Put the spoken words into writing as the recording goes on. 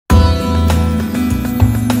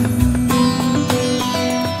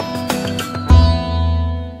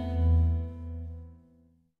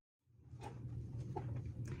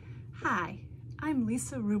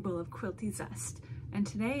Lisa Ruble of Quilty Zest, and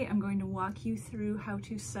today I'm going to walk you through how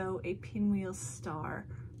to sew a Pinwheel Star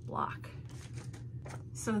block.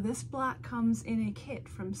 So this block comes in a kit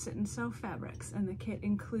from Sit and Sew Fabrics, and the kit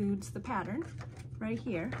includes the pattern right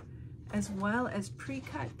here, as well as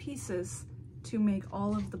pre-cut pieces to make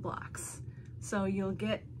all of the blocks. So you'll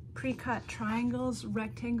get pre-cut triangles,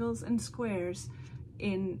 rectangles, and squares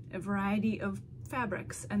in a variety of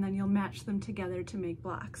fabrics, and then you'll match them together to make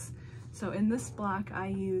blocks. So in this block I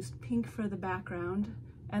used pink for the background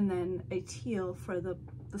and then a teal for the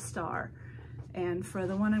star. And for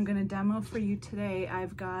the one I'm going to demo for you today,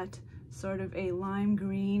 I've got sort of a lime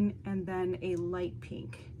green and then a light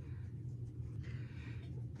pink.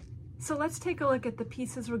 So let's take a look at the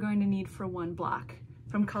pieces we're going to need for one block.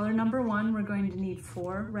 From color number 1, we're going to need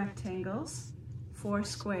 4 rectangles, 4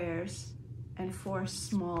 squares, and 4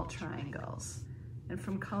 small triangles. And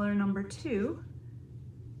from color number 2,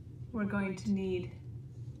 we're going to need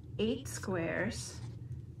 8 squares,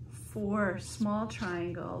 4 small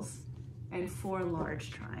triangles, and 4 large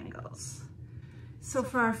triangles. So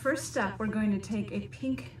for our first step, we're going to take a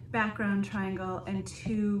pink background triangle and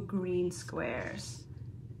 2 green squares.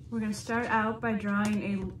 We're going to start out by drawing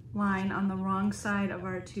a line on the wrong side of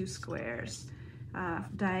our 2 squares,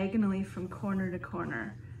 diagonally from corner to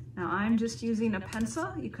corner. Now I'm just using a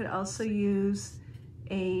pencil. You could also use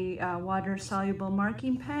a water-soluble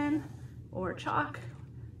marking pen or chalk,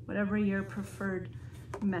 whatever your preferred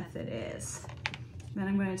method is. Then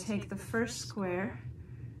I'm going to take the first square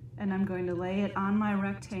and I'm going to lay it on my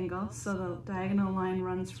rectangle so the diagonal line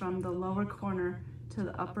runs from the lower corner to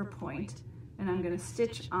the upper point, and I'm going to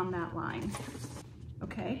stitch on that line.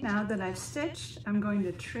 Okay, now that I've stitched, I'm going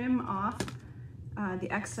to trim off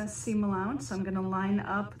the excess seam allowance. So I'm going to line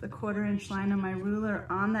up the 1/4 inch line on my ruler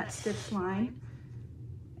on that stitch line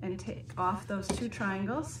and take off those 2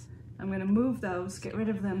 triangles. I'm going to move those, get rid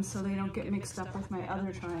of them so they don't get mixed up with my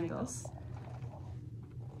other triangles.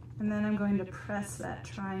 And then I'm going to press that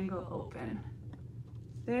triangle open.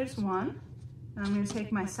 There's one. Now I'm going to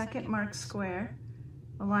take my second marked square,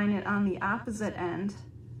 align it on the opposite end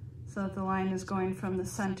so that the line is going from the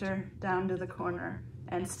center down to the corner,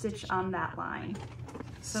 and stitch on that line.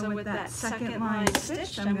 So with that second line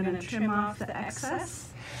stitched, I'm going to trim off the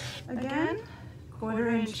excess again,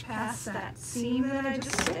 1/4 inch past that seam that I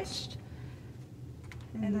just stitched,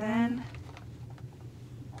 and then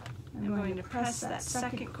I'm going to press that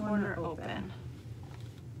second corner open.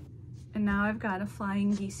 And now I've got a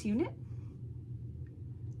flying geese unit,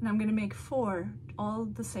 and I'm going to make 4 all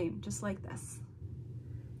the same, just like this.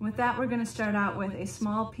 With that, we're going to start out with a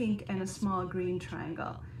small pink and a small green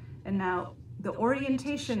triangle. And now the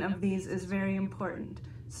orientation of these is very important.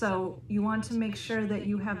 So you want to make sure that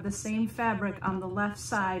you have the same fabric on the left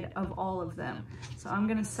side of all of them. So I'm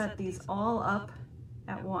going to set these all up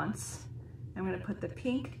at once. I'm going to put the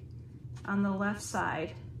pink on the left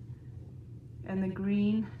side and the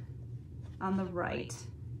green on the right.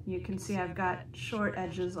 You can see I've got short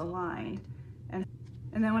edges aligned.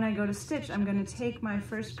 And then when I go to stitch, I'm going to take my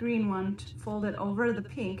first green one, fold it over the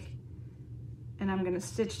pink, and I'm going to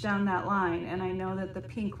stitch down that line, and I know that the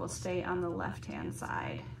pink will stay on the left-hand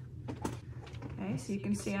side. Okay, so you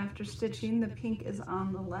can see after stitching, the pink is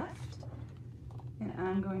on the left, and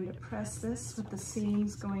I'm going to press this with the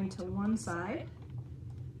seams going to one side.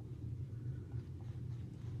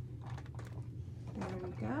 There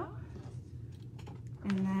we go.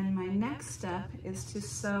 And then my next step is to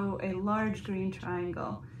sew a large green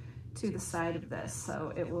triangle to the side of this.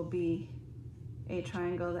 So it will be a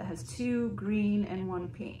triangle that has 2 green and 1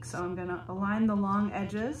 pink. So I'm gonna align the long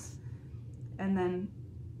edges and then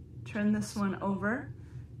turn this one over,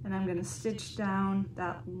 and I'm gonna stitch down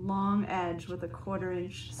that long edge with a 1/4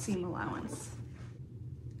 inch seam allowance.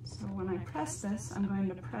 So when I press this, I'm going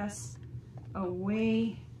to press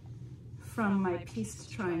away from my pieced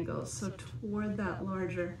triangles, so toward that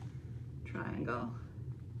larger triangle.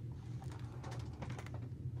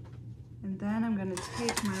 And then I'm going to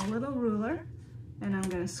take my little ruler and I'm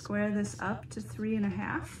going to square this up to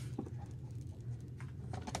 3.5.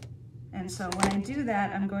 And so when I do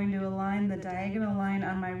that, I'm going to align the diagonal line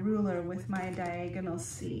on my ruler with my diagonal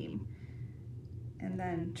seam, and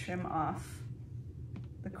then trim off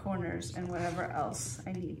the corners and whatever else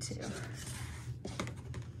I need to.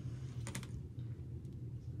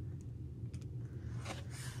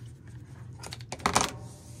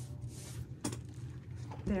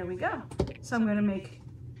 There we go. So I'm going to make,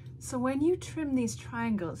 so when you trim these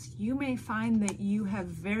triangles, you may find that you have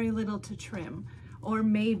very little to trim, or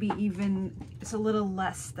maybe even it's a little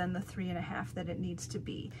less than the 3.5 that it needs to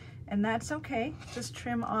be. And that's okay. Just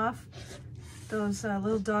trim off those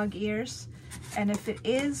little dog ears. And if it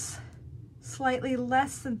is slightly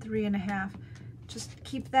less than 3.5, just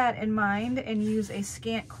keep that in mind and use a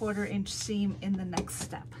scant 1/4 inch seam in the next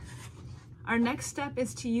step. Our next step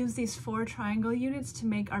is to use these 4 triangle units to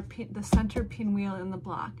make the center pinwheel in the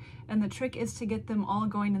block. And the trick is to get them all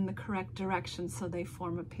going in the correct direction so they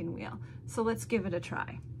form a pinwheel. So let's give it a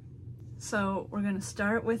try. So we're going to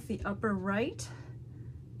start with the upper right,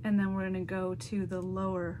 and then we're going to go to the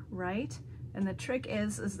lower right. And the trick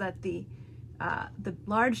is that the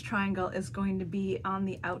large triangle is going to be on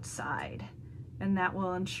the outside, and that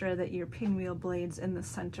will ensure that your pinwheel blades in the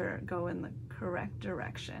center go in the correct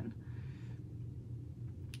direction.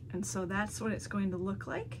 And so that's what it's going to look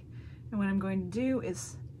like. And what I'm going to do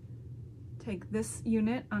is take this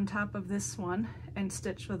unit on top of this one and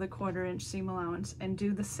stitch with a 1/4 inch seam allowance and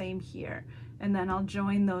do the same here. And then I'll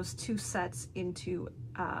join those 2 sets into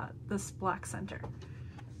this block center.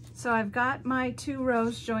 So I've got my 2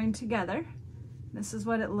 rows joined together. This is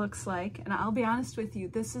what it looks like. And I'll be honest with you,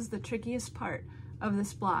 this is the trickiest part of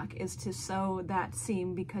this block, is to sew that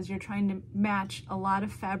seam, because you're trying to match a lot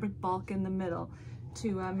of fabric bulk in the middle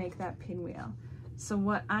to make that pinwheel. So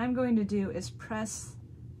what I'm going to do is press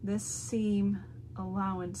this seam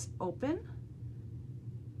allowance open,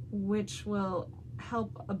 which will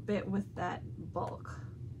help a bit with that bulk.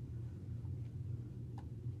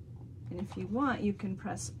 And if you want, you can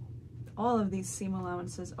press all of these seam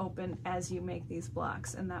allowances open as you make these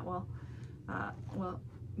blocks, and that will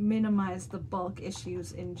minimize the bulk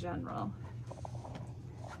issues in general.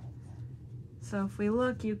 So if we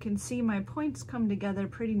look, you can see my points come together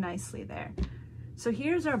pretty nicely there. So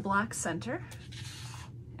here's our block center.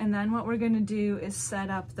 And then what we're going to do is set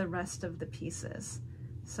up the rest of the pieces.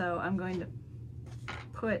 So I'm going to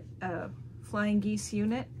put a flying geese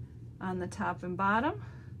unit on the top and bottom,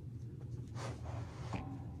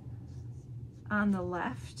 on the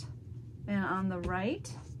left and on the right.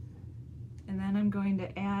 And then I'm going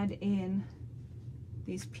to add in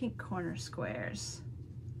these pink corner squares.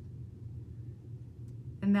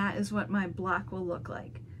 And that is what my block will look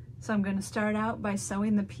like. So I'm going to start out by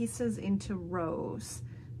sewing the pieces into rows,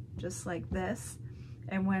 just like this.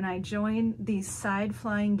 And when I join these side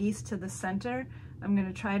flying geese to the center, I'm going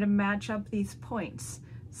to try to match up these points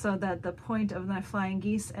so that the point of my flying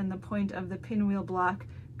geese and the point of the pinwheel block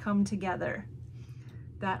come together.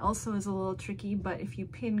 That also is a little tricky, but if you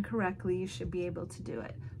pin correctly, you should be able to do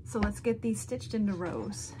it. So let's get these stitched into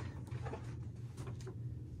rows.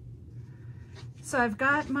 So I've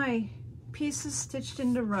got my pieces stitched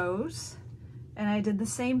into rows, and I did the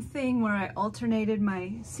same thing where I alternated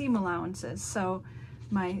my seam allowances. So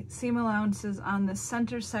my seam allowances on the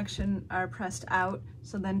center section are pressed out,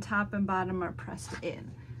 so then top and bottom are pressed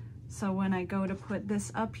in. So when I go to put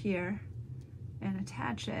this up here and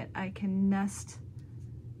attach it, I can nest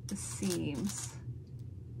the seams,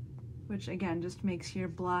 which again just makes your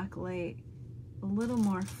block lay a little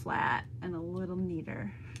more flat and a little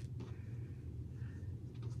neater.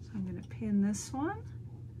 So I'm going to pin this one.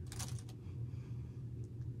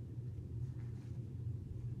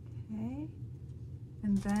 Okay,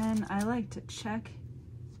 and then I like to check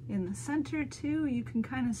in the center too. You can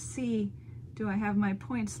kind of see, do I have my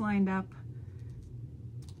points lined up?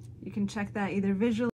 You can check that either visually